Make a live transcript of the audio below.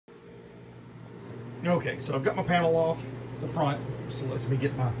Okay, so I've got my panel off the front, so let me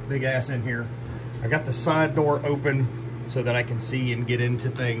get my big ass in here. I got the side door open so that I can see and get into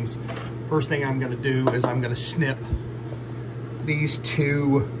things. First thing I'm gonna do is I'm gonna snip these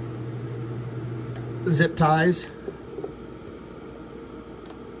two zip ties.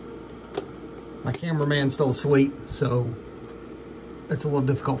 My cameraman's still asleep, so it's a little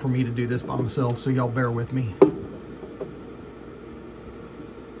difficult for me to do this by myself, so y'all bear with me.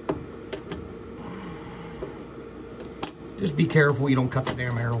 Just be careful you don't cut the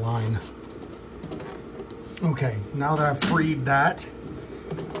damn hairline. Okay, now that I've freed that,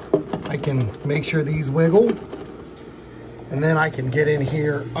 I can make sure these wiggle, and then I can get in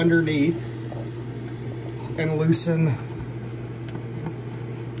here underneath and loosen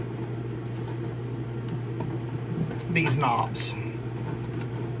these knobs.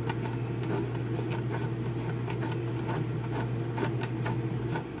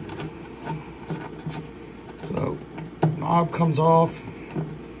 So, knob comes off,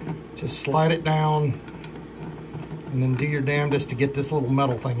 just slide it down, and then do your damnedest to get this little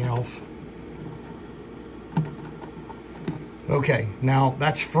metal thing off. Okay, now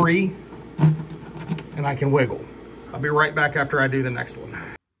that's free, and I can wiggle. I'll be right back after I do the next one.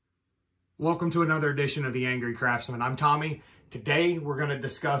 Welcome to another edition of The Angry Craftsman. I'm Tommy. Today we're going to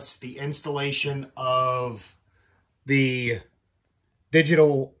discuss the installation of the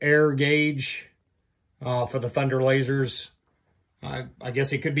digital air gauge for the Thunder lasers. I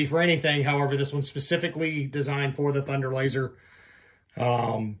guess it could be for anything. However, this one's specifically designed for the Thunder laser.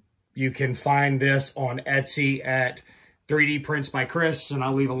 You can find this on Etsy at 3D Prints by Chris, and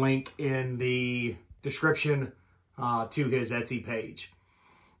I'll leave a link in the description to his Etsy page.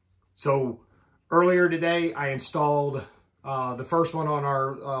 So earlier today, I installed the first one on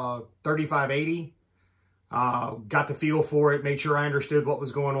our 3580. Got the feel for it, made sure I understood what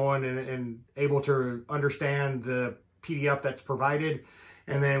was going on and able to understand the PDF that's provided.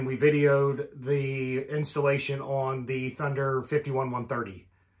 And then we videoed the installation on the Thunder 51130.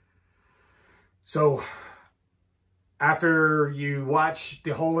 So after you watch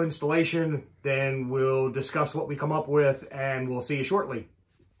the whole installation, then we'll discuss what we come up with, and we'll see you shortly.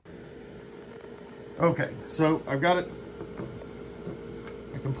 Okay, so I've got it.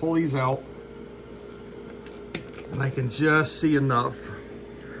 I can pull these out, and I can just see enough.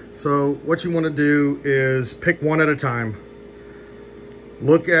 So what you want to do is pick one at a time.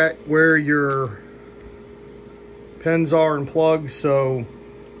 Look at where your pins are and plugs. So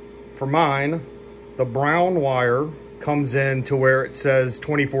for mine, the brown wire comes in to where it says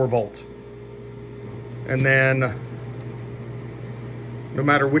 24 volt. And then no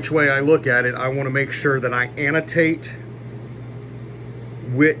matter which way I look at it, I want to make sure that I annotate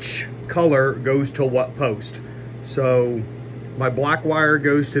which color goes to what post. So my black wire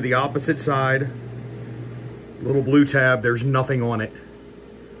goes to the opposite side. Little blue tab, there's nothing on it.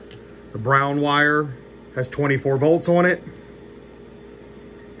 The brown wire has 24 volts on it.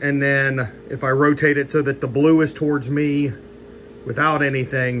 And then if I rotate it so that the blue is towards me without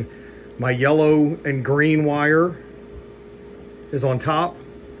anything, my yellow and green wire is on top,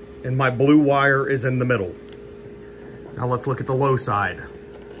 and my blue wire is in the middle. Now let's look at the low side.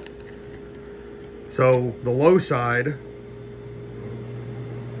 So the low side,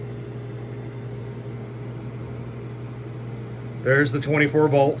 there's the 24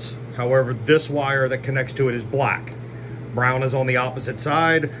 volts. However, this wire that connects to it is black. Brown is on the opposite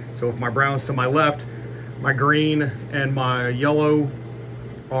side. So if my brown's to my left, my green and my yellow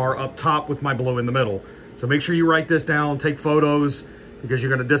are up top with my blue in the middle. So make sure you write this down, take photos, because you're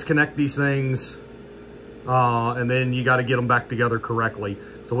going to disconnect these things, and then you got to get them back together correctly.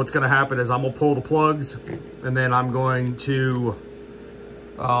 So what's going to happen is I'm going to pull the plugs, and then I'm going to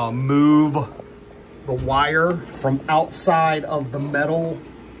move the wire from outside of the metal.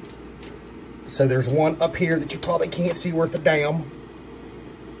 So there's one up here that you probably can't see worth a damn.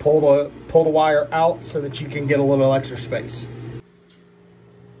 Pull the wire out so that you can get a little extra space.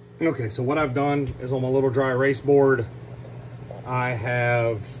 Okay, so what I've done is on my little dry erase board, I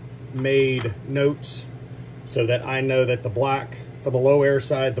have made notes so that I know that the black, for the low air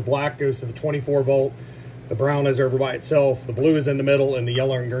side, the black goes to the 24 volt, the brown is over by itself, the blue is in the middle, and the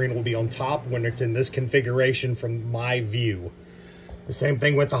yellow and green will be on top when it's in this configuration from my view. The same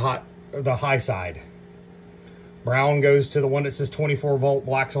thing with the high side. Brown goes to the one that says 24 volt,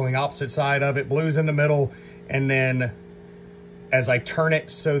 black's on the opposite side of it, blue's in the middle, and then as I turn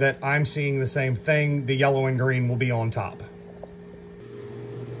it so that I'm seeing the same thing, the yellow and green will be on top.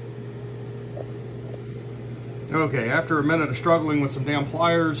 Okay, after a minute of struggling with some damn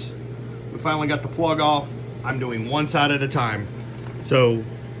pliers, we finally got the plug off. I'm doing one side at a time. So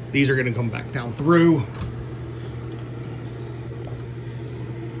These are gonna come back down through.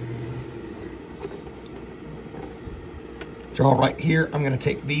 Draw right here. I'm gonna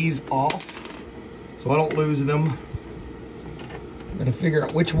take these off so I don't lose them. I'm gonna figure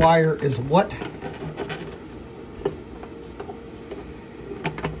out which wire is what.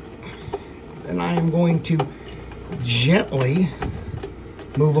 And I am going to gently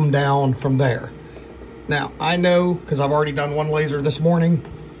move them down from there. Now, I know, because I've already done one laser this morning,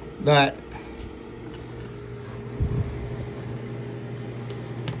 that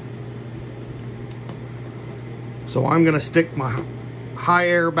so I'm going to stick my high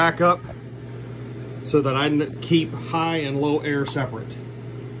air back up so that I keep high and low air separate.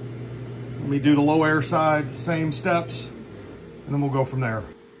 Let me do the low air side, same steps, and then we'll go from there.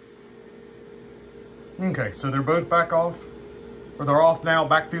 Okay, so they're both back off, or they're off now,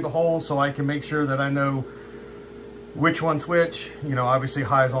 back through the hole, so I can make sure that I know which one's which. You know, obviously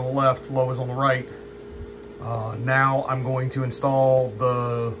high is on the left, low is on the right. Now I'm going to install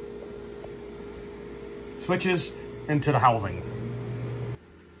the switches into the housing.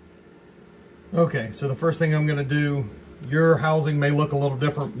 Okay, so the first thing I'm gonna do, your housing may look a little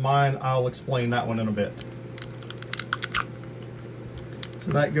different. Mine, I'll explain that one in a bit.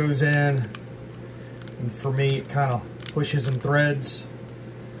 So that goes in. And for me, it kind of pushes and threads.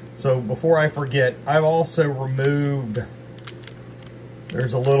 So before I forget, I've also removed,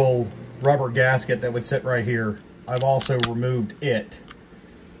 there's a little rubber gasket that would sit right here. I've also removed it.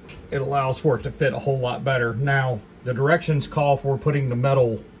 It allows for it to fit a whole lot better. Now, the directions call for putting the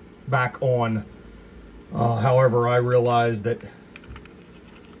metal back on. However, I realize that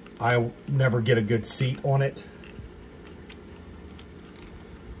I'll never get a good seat on it.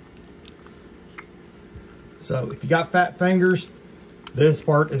 So if you got fat fingers, this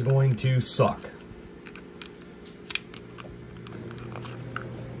part is going to suck.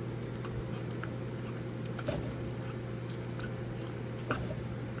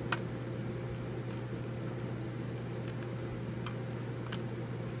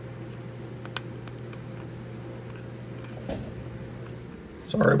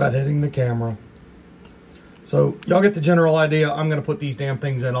 Sorry about hitting the camera. So y'all get the general idea. I'm going to put these damn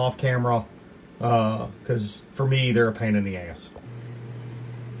things in off camera. Because for me, they're a pain in the ass.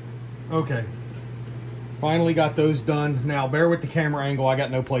 Okay, finally got those done. Now, bear with the camera angle. I got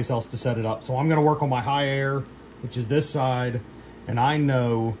no place else to set it up. So I'm going to work on my high air, which is this side. And I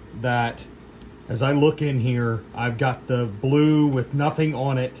know that as I look in here, I've got the blue with nothing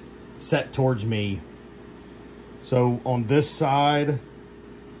on it set towards me. So on this side,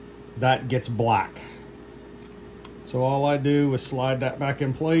 that gets black. So all I do is slide that back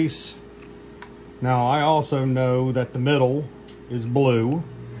in place. Now, I also know that the middle is blue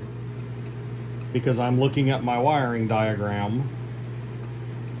because I'm looking at my wiring diagram.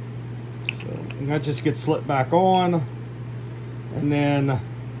 So that just gets slipped back on. And then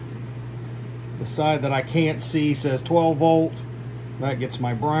the side that I can't see says 12 volt. That gets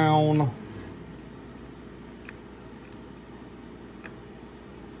my brown.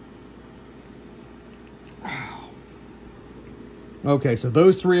 Okay, so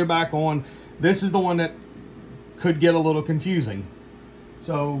those three are back on. This is the one that could get a little confusing.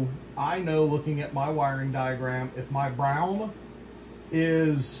 So I know, looking at my wiring diagram, if my brown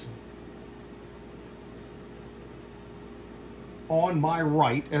is on my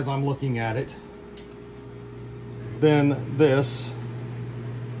right as I'm looking at it, then this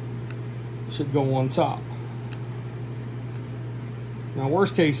should go on top. Now,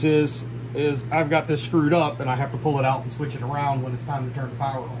 worst case is I've got this screwed up and I have to pull it out and switch it around when it's time to turn the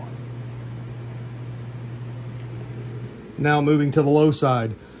power on. Now moving to the low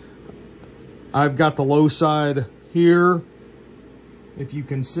side. I've got the low side here, if you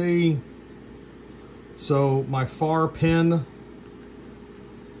can see. So my far pin,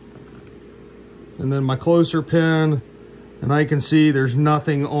 and then my closer pin, and I can see there's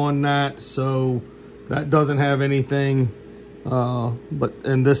nothing on that, so that doesn't have anything.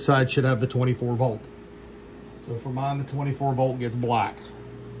 And this side should have the 24 volt. So for mine, the 24 volt gets black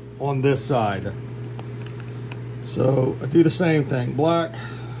on this side. So I do the same thing, black,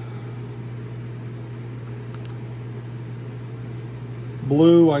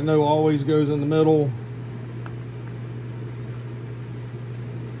 blue, I know always goes in the middle,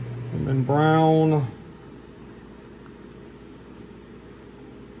 and then brown,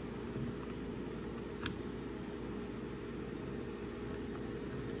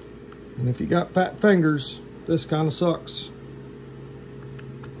 and if you got fat fingers, this kind of sucks.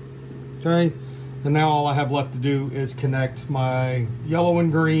 Okay. And now all I have left to do is connect my yellow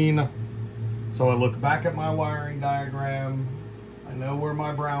and green. So I look back at my wiring diagram. I know where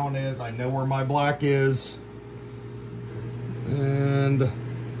my brown is. I know where my black is. And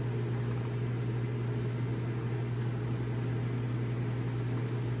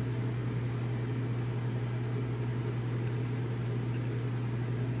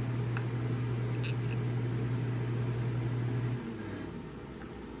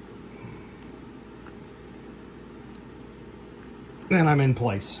then I'm in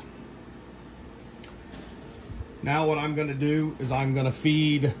place. Now what I'm going to do is I'm going to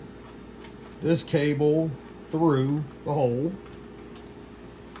feed this cable through the hole.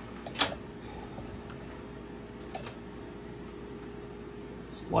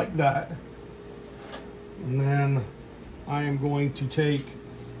 Just like that. And then I am going to take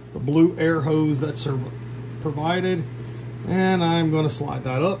the blue air hose that's provided, and I'm going to slide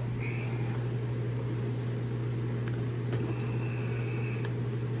that up.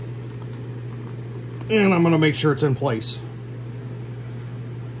 And I'm going to make sure it's in place.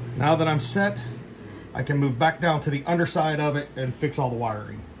 Now that I'm set, I can move back down to the underside of it and fix all the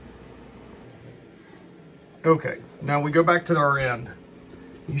wiring. Okay, now we go back to our end.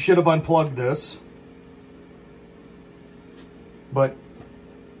 You should have unplugged this. But,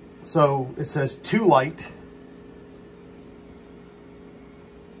 so it says to light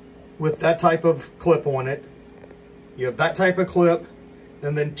with that type of clip on it. You have that type of clip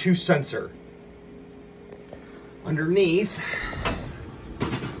and then to sensor. Underneath,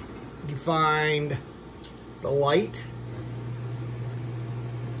 you find the light,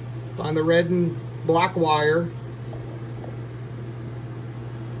 find the red and black wire,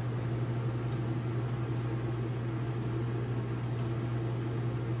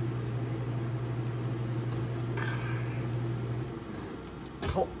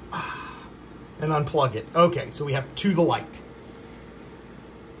 and unplug it. Okay, so we have to the light.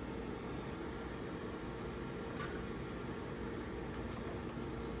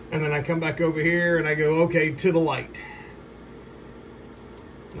 And then I come back over here and I go, okay, to the light.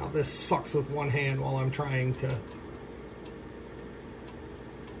 Now this sucks with one hand while I'm trying to.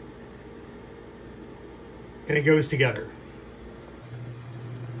 And it goes together.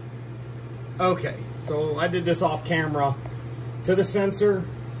 Okay, so I did this off camera. To the sensor.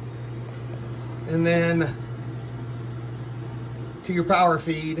 And then to your power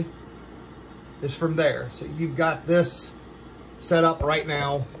feed is from there. So you've got this set up right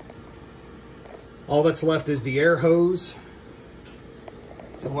now. All that's left is the air hose.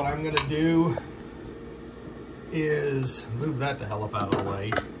 So what I'm going to do is move that the hell up out of the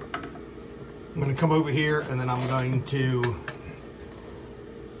way. I'm going to come over here and then I'm going to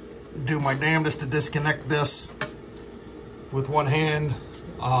do my damnedest to disconnect this with one hand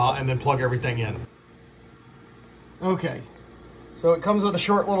and then plug everything in. Okay, so it comes with a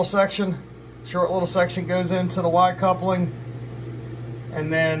short little section. Short little section goes into the Y coupling.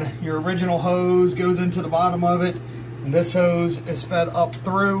 And then your original hose goes into the bottom of it, and this hose is fed up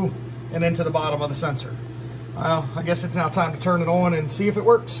through and into the bottom of the sensor. I guess it's now time to turn it on and see if it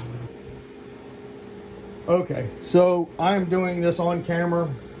works. Okay, so I am doing this on camera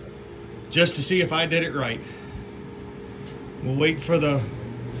just to see if I did it right. We'll wait for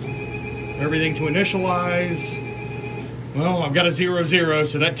everything to initialize. Well, I've got a 0, 0,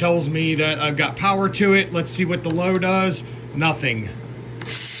 so that tells me that I've got power to it. Let's see what the low does. Nothing.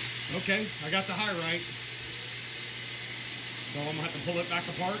 Okay, I got the high right. So I'm going to have to pull it back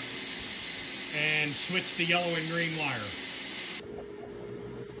apart and switch the yellow and green wire.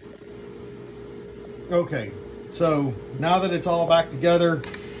 Okay, so now that it's all back together,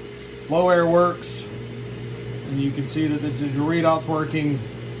 low air works, and you can see that the readout's working.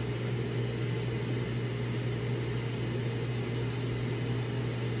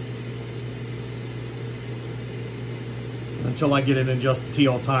 Until I get it in just the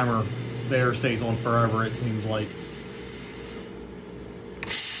TL timer, the air stays on forever, it seems like.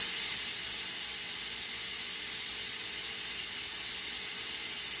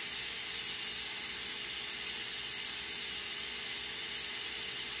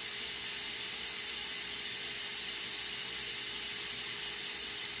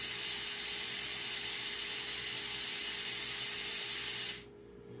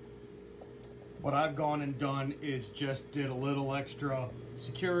 What I've gone and done is just did a little extra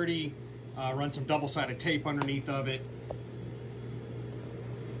security, run some double-sided tape underneath of it.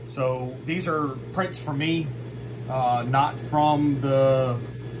 So these are prints from me, not from the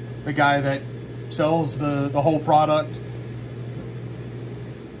guy that sells the whole product.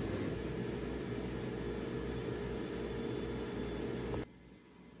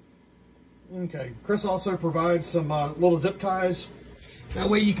 Okay, Chris also provides some little zip ties. That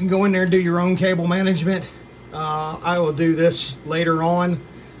way you can go in there and do your own cable management. I will do this later on.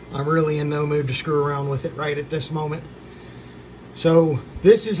 I'm really in no mood to screw around with it right at this moment. So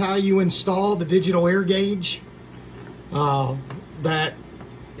this is how you install the digital air gauge that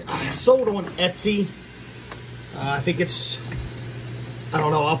I sold on Etsy. I think it's, I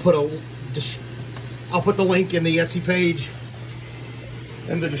don't know, I'll put the link in the Etsy page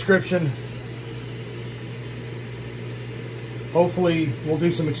in the description. Hopefully we'll do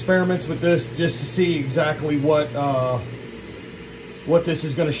some experiments with this just to see exactly what this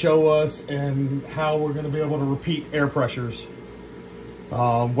is going to show us and how we're going to be able to repeat air pressures.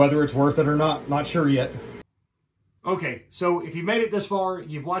 Whether it's worth it or not sure yet. Okay, so if you've made it this far,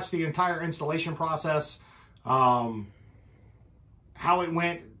 you've watched the entire installation process, how it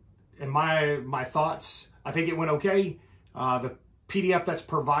went, and my thoughts. I think it went okay. The PDF that's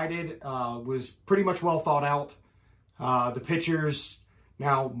provided was pretty much well thought out. The pictures,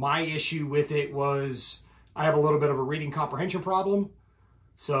 now my issue with it was I have a little bit of a reading comprehension problem.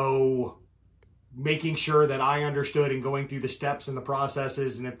 So making sure that I understood and going through the steps and the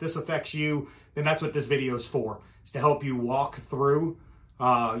processes, and if this affects you, then that's what this video is for. It's to help you walk through.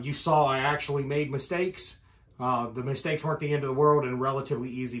 You saw I actually made mistakes. The mistakes weren't the end of the world and relatively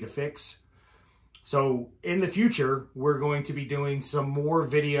easy to fix. So in the future, we're going to be doing some more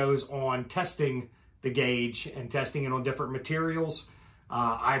videos on testing the gauge and testing it on different materials.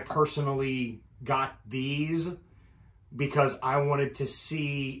 I personally got these because I wanted to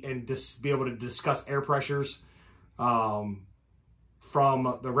see and just be able to discuss air pressures from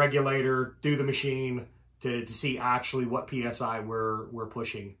the regulator through the machine to see actually what PSI we're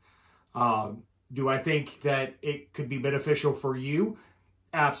pushing. Do I think that it could be beneficial for you?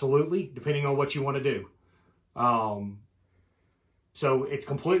 Absolutely, depending on what you want to do. So it's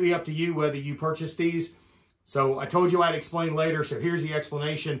completely up to you whether you purchase these. So I told you I'd explain later, so here's the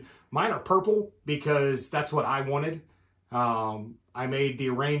explanation. Mine are purple because that's what I wanted. I made the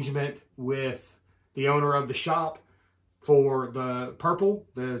arrangement with the owner of the shop for the purple,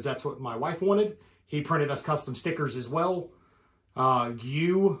 because that's what my wife wanted. He printed us custom stickers as well.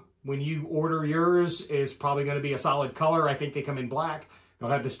 When you order yours, is probably going to be a solid color. I think they come in black. They'll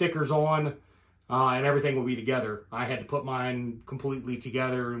have the stickers on, and everything will be together. I had to put mine completely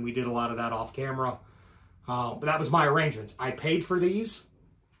together, and we did a lot of that off camera. But that was my arrangements. I paid for these.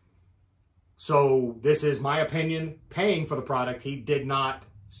 So this is my opinion, paying for the product. He did not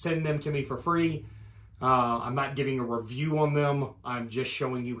send them to me for free. I'm not giving a review on them. I'm just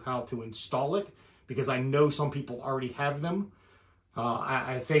showing you how to install it because I know some people already have them.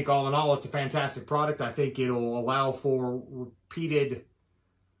 I think all in all, it's a fantastic product. I think it'll allow for repeated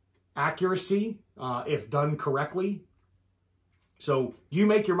accuracy if done correctly. So you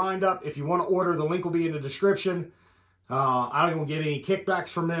make your mind up. If you want to order, the link will be in the description. I don't get any kickbacks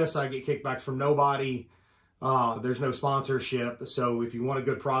from this. I get kickbacks from nobody. There's no sponsorship. So if you want a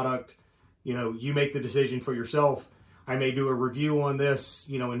good product, you make the decision for yourself. I may do a review on this,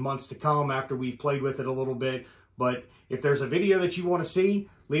 in months to come after we've played with it a little bit. But if there's a video that you want to see,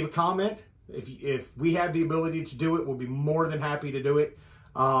 leave a comment. If we have the ability to do it, we'll be more than happy to do it.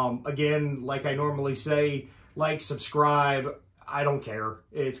 Again, like I normally say, like, subscribe. I don't care.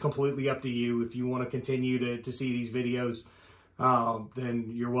 It's completely up to you. If you want to continue to see these videos,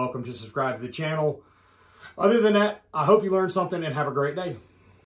 then you're welcome to subscribe to the channel. Other than that, I hope you learned something and have a great day.